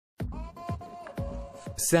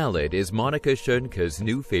Salad is Monika Schönke's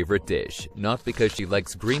new favorite dish, not because she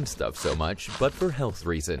likes green stuff so much, but for health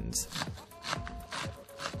reasons.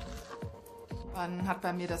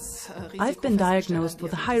 I've been diagnosed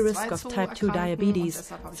with a high risk of type 2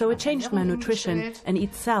 diabetes, so I changed my nutrition and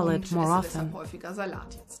eat salad more often.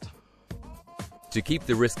 To keep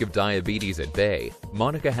the risk of diabetes at bay,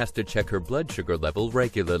 Monika has to check her blood sugar level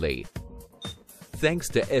regularly. Thanks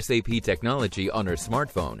to SAP technology on her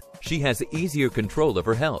smartphone, she has easier control of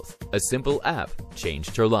her health. A simple app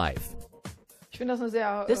changed her life.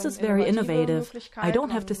 This is very innovative. I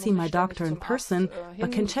don't have to see my doctor in person,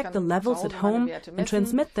 but can check the levels at home and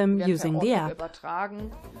transmit them using the app.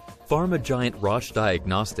 Pharma giant Roche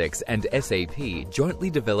Diagnostics and SAP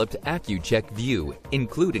jointly developed AccuCheck View,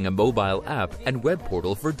 including a mobile app and web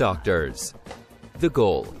portal for doctors. The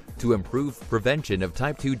goal: to improve prevention of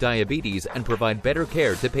type 2 diabetes and provide better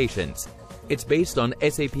care to patients. It's based on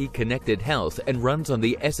SAP Connected Health and runs on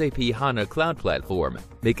the SAP HANA Cloud Platform,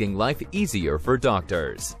 making life easier for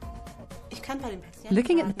doctors.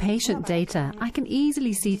 Looking at the patient data, I can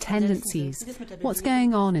easily see tendencies. What's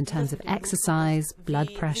going on in terms of exercise,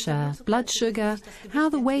 blood pressure, blood sugar, how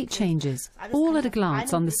the weight changes, all at a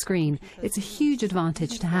glance on the screen. It's a huge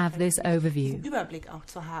advantage to have this overview.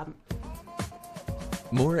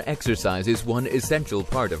 More exercise is one essential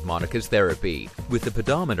part of Monika's therapy. With the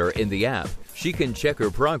pedometer in the app, she can check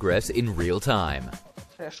her progress in real time.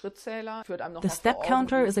 The step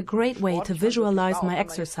counter is a great way to visualize my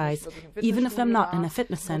exercise, even if I'm not in a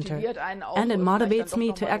fitness center, and it motivates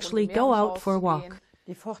me to actually go out for a walk.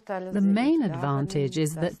 The main advantage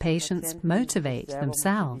is that patients motivate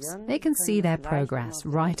themselves. They can see their progress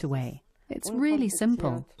right away. It's really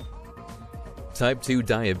simple. Type 2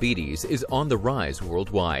 diabetes is on the rise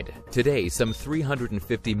worldwide. Today, some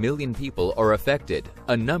 350 million people are affected,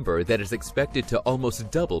 a number that is expected to almost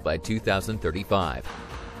double by 2035.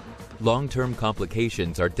 Long-term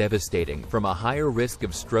complications are devastating, from a higher risk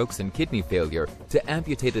of strokes and kidney failure to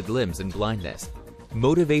amputated limbs and blindness.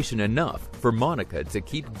 Motivation enough for Monika to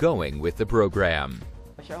keep going with the program.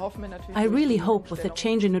 I really hope with a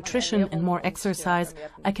change in nutrition and more exercise,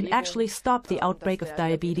 I can actually stop the outbreak of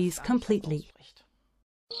diabetes completely.